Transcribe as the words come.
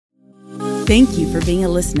Thank you for being a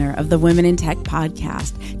listener of the Women in Tech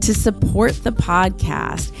podcast. To support the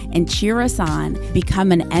podcast and cheer us on,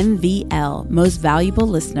 become an MVL, Most Valuable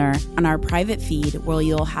Listener, on our private feed where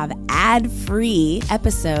you'll have ad-free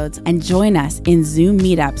episodes and join us in Zoom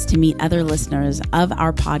meetups to meet other listeners of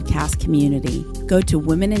our podcast community. Go to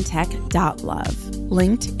womenintech.love,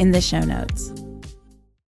 linked in the show notes.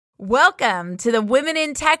 Welcome to the Women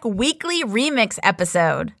in Tech Weekly Remix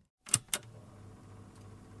episode.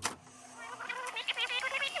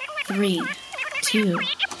 3, 2,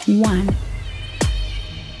 1.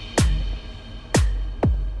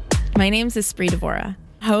 My name's Espree Devora,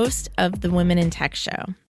 host of the Women in Tech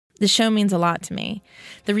Show. The show means a lot to me.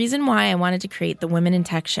 The reason why I wanted to create the Women in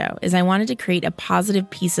Tech Show is I wanted to create a positive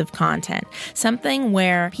piece of content, something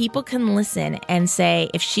where people can listen and say,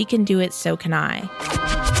 if she can do it, so can I.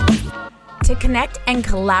 To connect and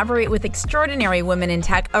collaborate with extraordinary women in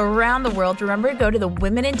tech around the world, remember to go to the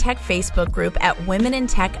Women in Tech Facebook group at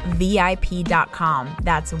womenintechvip.com.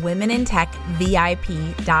 That's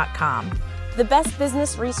womenintechvip.com. The best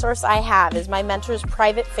business resource I have is my mentor's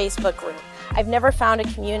private Facebook group. I've never found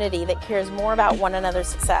a community that cares more about one another's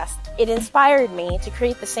success. It inspired me to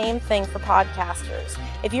create the same thing for podcasters.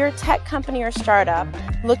 If you're a tech company or startup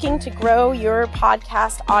looking to grow your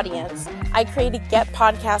podcast audience, I created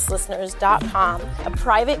getpodcastlisteners.com, a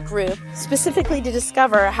private group specifically to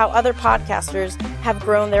discover how other podcasters have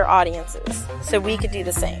grown their audiences, so we could do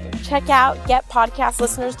the same. Check out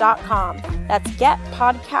getpodcastlisteners.com. That's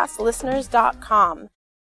getpodcastlisteners.com.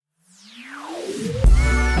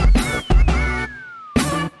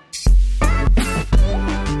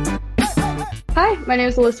 Hi, my name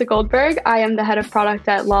is Alyssa Goldberg. I am the head of product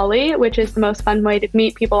at Lolly, which is the most fun way to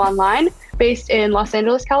meet people online, based in Los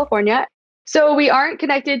Angeles, California. So we aren't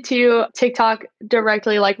connected to TikTok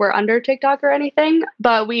directly, like we're under TikTok or anything,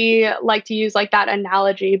 but we like to use like that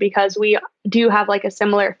analogy because we do have like a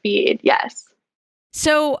similar feed. Yes.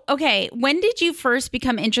 So, okay, when did you first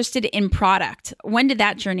become interested in product? When did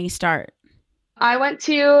that journey start? I went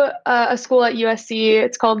to a school at USC.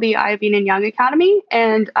 It's called the Iovine and Young Academy,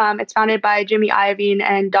 and it's founded by Jimmy Iovine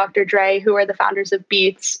and Dr. Dre, who are the founders of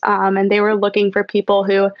Beats. And they were looking for people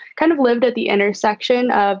who kind of lived at the intersection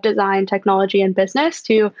of design, technology, and business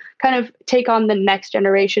to kind of take on the next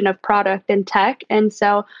generation of product and tech. And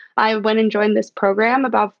so I went and joined this program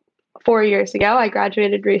about 4 years ago. I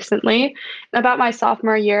graduated recently. About my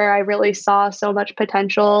sophomore year, I really saw so much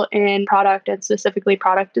potential in product and specifically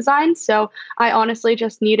product design. So I honestly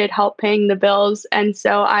just needed help paying the bills. And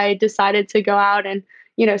so I decided to go out and,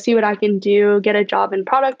 see what I can do, get a job in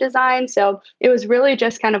product design. So it was really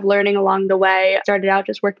just kind of learning along the way. I started out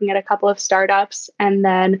just working at a couple of startups, and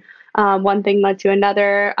then one thing led to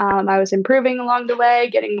another. I was improving along the way,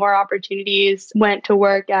 getting more opportunities, went to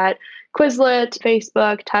work at Quizlet,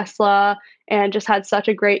 Facebook, Tesla, and just had such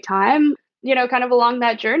a great time. Kind of along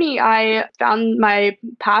that journey, I found my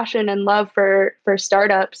passion and love for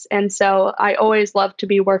startups. And so I always loved to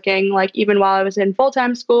be working, like even while I was in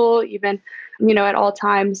full-time school, even, at all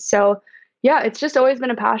times. So yeah, it's just always been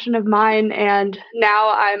a passion of mine. And now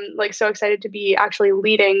I'm like so excited to be actually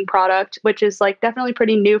leading product, which is like definitely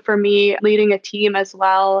pretty new for me, leading a team as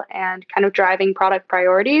well and kind of driving product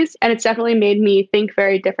priorities. And it's definitely made me think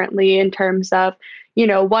very differently in terms of,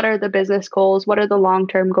 what are the business goals? What are the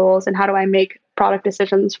long-term goals? And how do I make product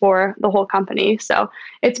decisions for the whole company? So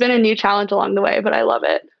it's been a new challenge along the way, but I love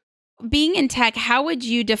it. Being in tech, how would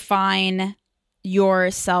you define your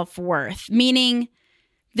self-worth? Meaning,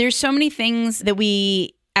 there's so many things that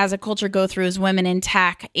we as a culture go through as women in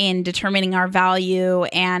tech in determining our value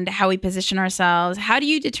and how we position ourselves. How do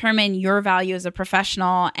you determine your value as a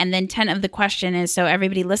professional? And then 10 of the question is so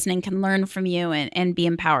everybody listening can learn from you and be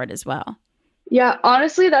empowered as well. Yeah,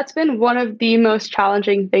 honestly, that's been one of the most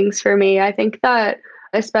challenging things for me. I think that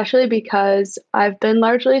especially because I've been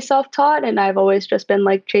largely self-taught and I've always just been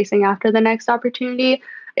like chasing after the next opportunity,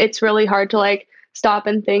 it's really hard to like stop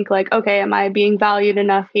and think like, okay, am I being valued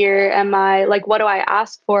enough here? Am I like, what do I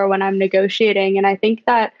ask for when I'm negotiating? And I think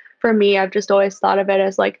that for me, I've just always thought of it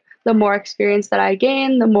as like the more experience that I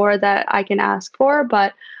gain, the more that I can ask for.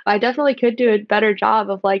 But I definitely could do a better job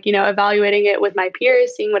of like, evaluating it with my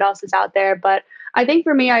peers, seeing what else is out there. But I think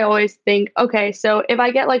for me, I always think, okay, so if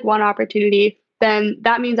I get like one opportunity, then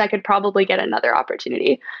that means I could probably get another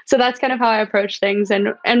opportunity. So that's kind of how I approach things.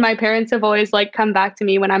 And my parents have always like come back to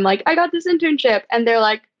me when I'm like, I got this internship. And they're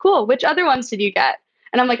like, cool, which other ones did you get?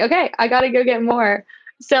 And I'm like, okay, I got to go get more.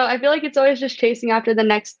 So I feel like it's always just chasing after the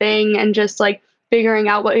next thing and just like figuring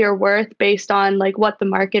out what you're worth based on like what the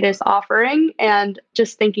market is offering and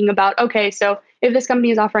just thinking about, okay, so if this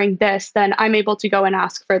company is offering this, then I'm able to go and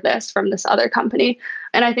ask for this from this other company.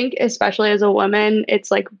 And I think especially as a woman,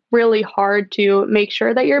 it's like really hard to make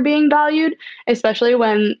sure that you're being valued, especially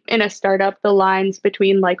when in a startup, the lines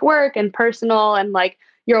between like work and personal and like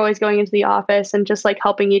you're always going into the office and just like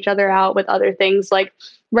helping each other out with other things. Like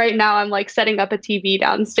right now, I'm like setting up a TV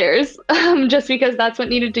downstairs just because that's what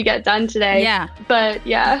needed to get done today. Yeah. But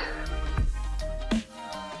yeah.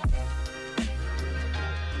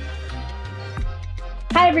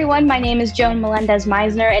 Hi, everyone. My name is Joan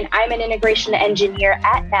Melendez-Meisner, and I'm an integration engineer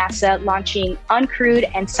at NASA launching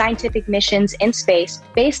uncrewed and scientific missions in space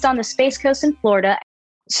based on the Space Coast in Florida.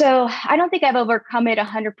 So I don't think I've overcome it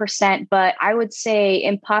 100%, but I would say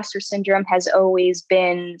imposter syndrome has always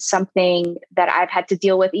been something that I've had to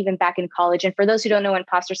deal with even back in college. And for those who don't know what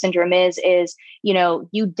imposter syndrome is,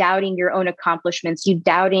 you doubting your own accomplishments, you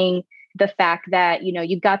doubting the fact that,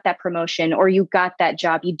 you got that promotion or you got that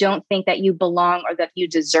job. You don't think that you belong or that you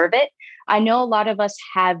deserve it. I know a lot of us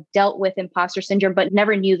have dealt with imposter syndrome, but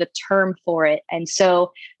never knew the term for it. And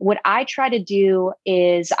so what I try to do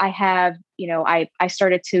is I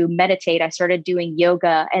started to meditate. I started doing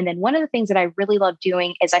yoga. And then one of the things that I really love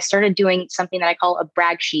doing is I started doing something that I call a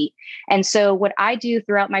brag sheet. And so what I do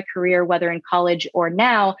throughout my career, whether in college or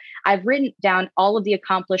now, I've written down all of the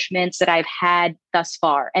accomplishments that I've had thus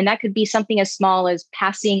far. And that could be something as small as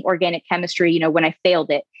passing organic chemistry, when I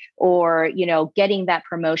failed it, or, getting that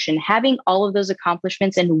promotion, having all of those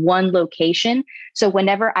accomplishments in one location. So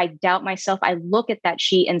whenever I doubt myself, I look at that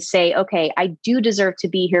sheet and say, okay, I do deserve to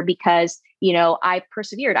be here because, I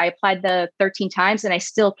persevered. I applied the 13 times and I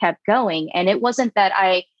still kept going. And it wasn't that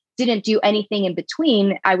I didn't do anything in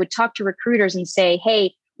between. I would talk to recruiters and say,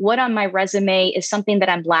 hey, what on my resume is something that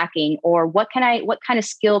I'm lacking, or what kind of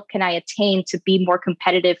skill can I attain to be more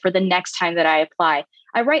competitive for the next time that I apply?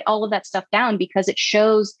 I write all of that stuff down because it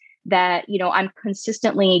shows that, I'm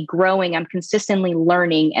consistently growing, I'm consistently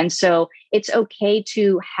learning. And so it's okay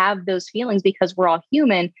to have those feelings because we're all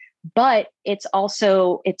human, but it's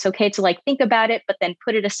okay to like think about it, but then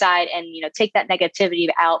put it aside and, take that negativity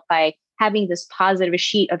out by having this positive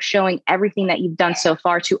sheet of showing everything that you've done so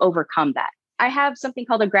far to overcome that. I have something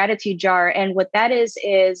called a gratitude jar. And what that is,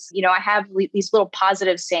 I have these little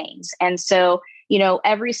positive sayings. And so,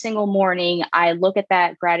 every single morning I look at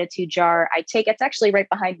that gratitude jar. It's actually right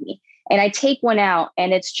behind me, and I take one out,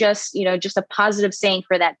 and it's just a positive saying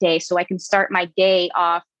for that day. So I can start my day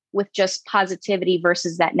off with just positivity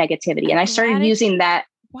versus that negativity. And I started using that.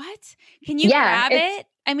 What? Can you grab it?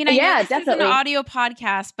 I mean, I know this definitely. is an audio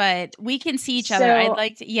podcast, but we can see each other. I'd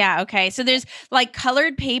like to, okay. So there's like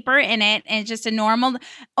colored paper in it and just a normal,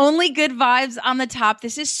 only good vibes on the top.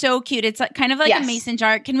 This is so cute. It's like, kind of like a mason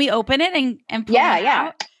jar. Can we open it and pull it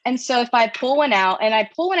out? And so if I pull one out, and I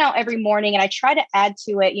pull one out every morning, and I try to add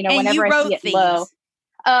to it, whenever I see it low.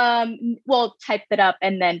 Typed it up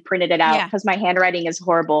and then printed it out because my handwriting is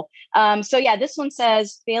horrible. This one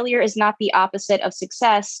says, failure is not the opposite of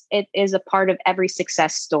success. It is a part of every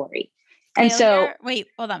success story. Wait,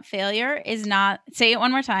 hold on. Failure is not, say it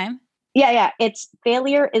one more time. It's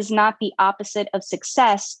failure is not the opposite of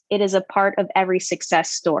success. It is a part of every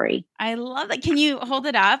success story. I love that. Can you hold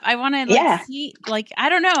it up? I want to see, I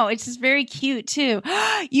don't know. It's just very cute too.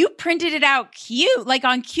 You printed it out cute, like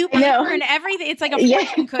on cute paper and everything. It's like a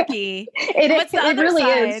fortune cookie. What's the other really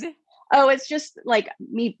side? Is. Oh, it's just like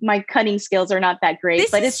my cutting skills are not that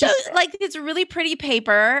great, but it's just it's really pretty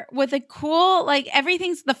paper with a cool,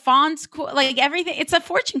 the font's cool, like everything. It's a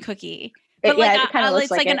fortune cookie. But it kind of looks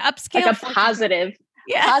like an upscale, like a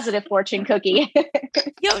positive fortune cookie.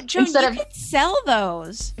 Yo, Joan, you could sell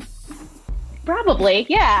those. Probably,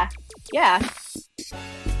 yeah.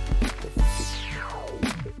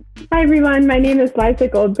 Hi, everyone. My name is Liza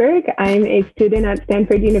Goldberg. I'm a student at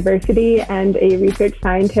Stanford University and a research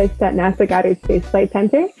scientist at NASA Goddard Space Flight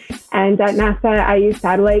Center. And at NASA, I use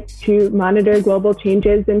satellites to monitor global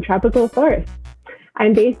changes in tropical forests.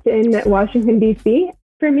 I'm based in Washington, D.C.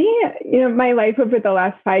 For me, my life over the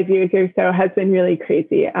last 5 years or so has been really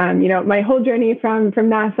crazy. My whole journey from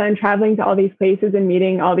NASA and traveling to all these places and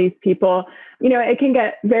meeting all these people, it can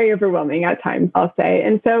get very overwhelming at times, I'll say.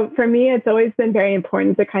 And so for me, it's always been very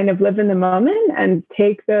important to kind of live in the moment and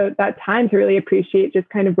take that time to really appreciate just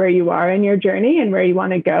kind of where you are in your journey and where you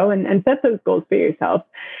want to go and set those goals for yourself.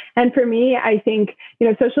 And for me, I think,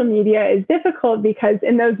 social media is difficult because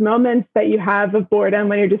in those moments that you have of boredom,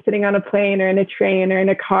 when you're just sitting on a plane or in a train or in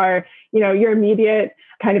a car, your immediate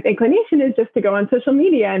kind of inclination is just to go on social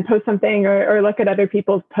media and post something or look at other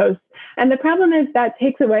people's posts. And the problem is that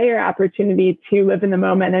takes away your opportunity to live in the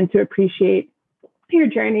moment and to appreciate your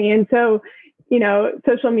journey. And so,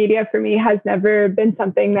 social media for me has never been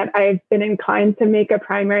something that I've been inclined to make a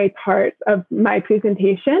primary part of my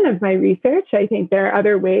presentation, of my research. I think there are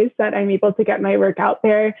other ways that I'm able to get my work out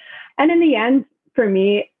there. And in the end, for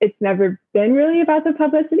me, it's never been really about the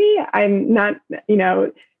publicity. I'm not,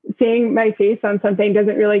 seeing my face on something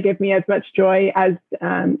doesn't really give me as much joy as,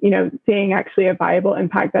 seeing actually a viable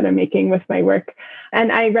impact that I'm making with my work.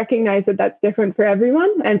 And I recognize that that's different for everyone.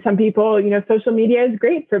 And some people, social media is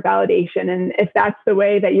great for validation. And if that's the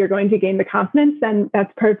way that you're going to gain the confidence, then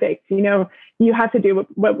that's perfect. You have to do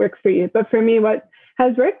what works for you. But for me, what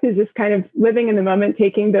has worked is just kind of living in the moment,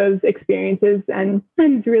 taking those experiences and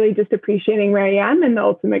really just appreciating where I am and the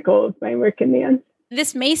ultimate goal of my work in the end.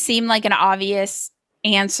 This may seem like an obvious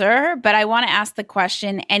answer, but I want to ask the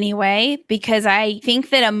question anyway, because I think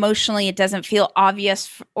that emotionally it doesn't feel obvious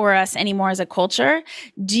for us anymore as a culture.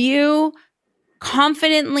 Do you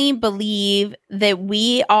confidently believe that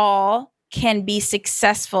we all can be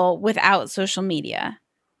successful without social media?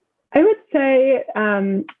 I would say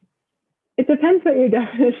it depends what your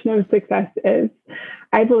definition of success is.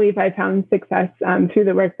 I believe I found success through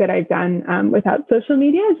the work that I've done without social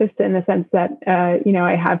media, just in the sense that,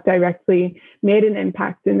 I have directly made an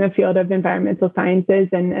impact in the field of environmental sciences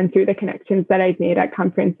and through the connections that I've made at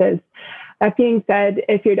conferences. That being said,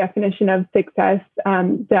 if your definition of success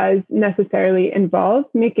does necessarily involve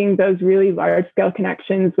making those really large-scale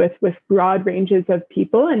connections with broad ranges of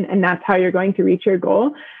people, and that's how you're going to reach your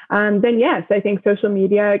goal, then yes, I think social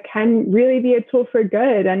media can really be a tool for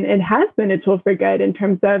good, and it has been a tool for good in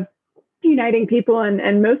terms of uniting people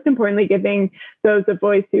and most importantly, giving those a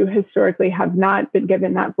voice who historically have not been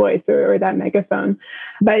given that voice or that megaphone.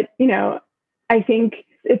 But, I think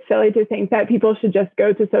it's silly to think that people should just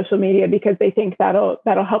go to social media because they think that'll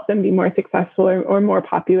help them be more successful or more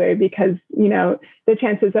popular, because, the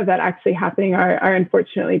chances of that actually happening are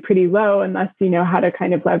unfortunately pretty low unless you know how to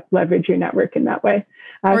kind of leverage your network in that way.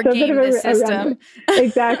 Or so game the system.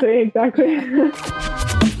 Exactly.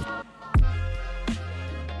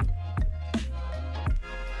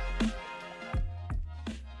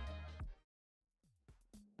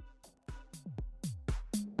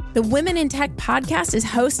 The Women in Tech podcast is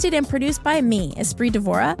hosted and produced by me, Esprit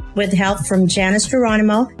Devora, with help from Janice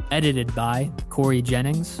Geronimo. Edited by Corey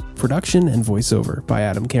Jennings. Production and voiceover by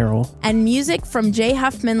Adam Carroll. And music from Jay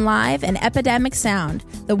Huffman Live and Epidemic Sound.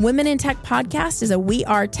 The Women in Tech podcast is a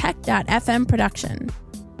wearetech.fm production.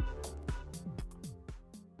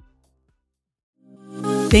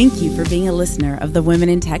 Thank you for being a listener of the Women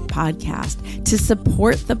in Tech podcast. To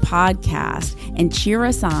support the podcast and cheer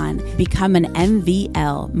us on, become an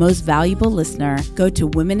MVL, Most Valuable Listener, go to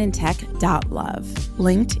womenintech.love,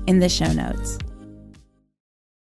 linked in the show notes.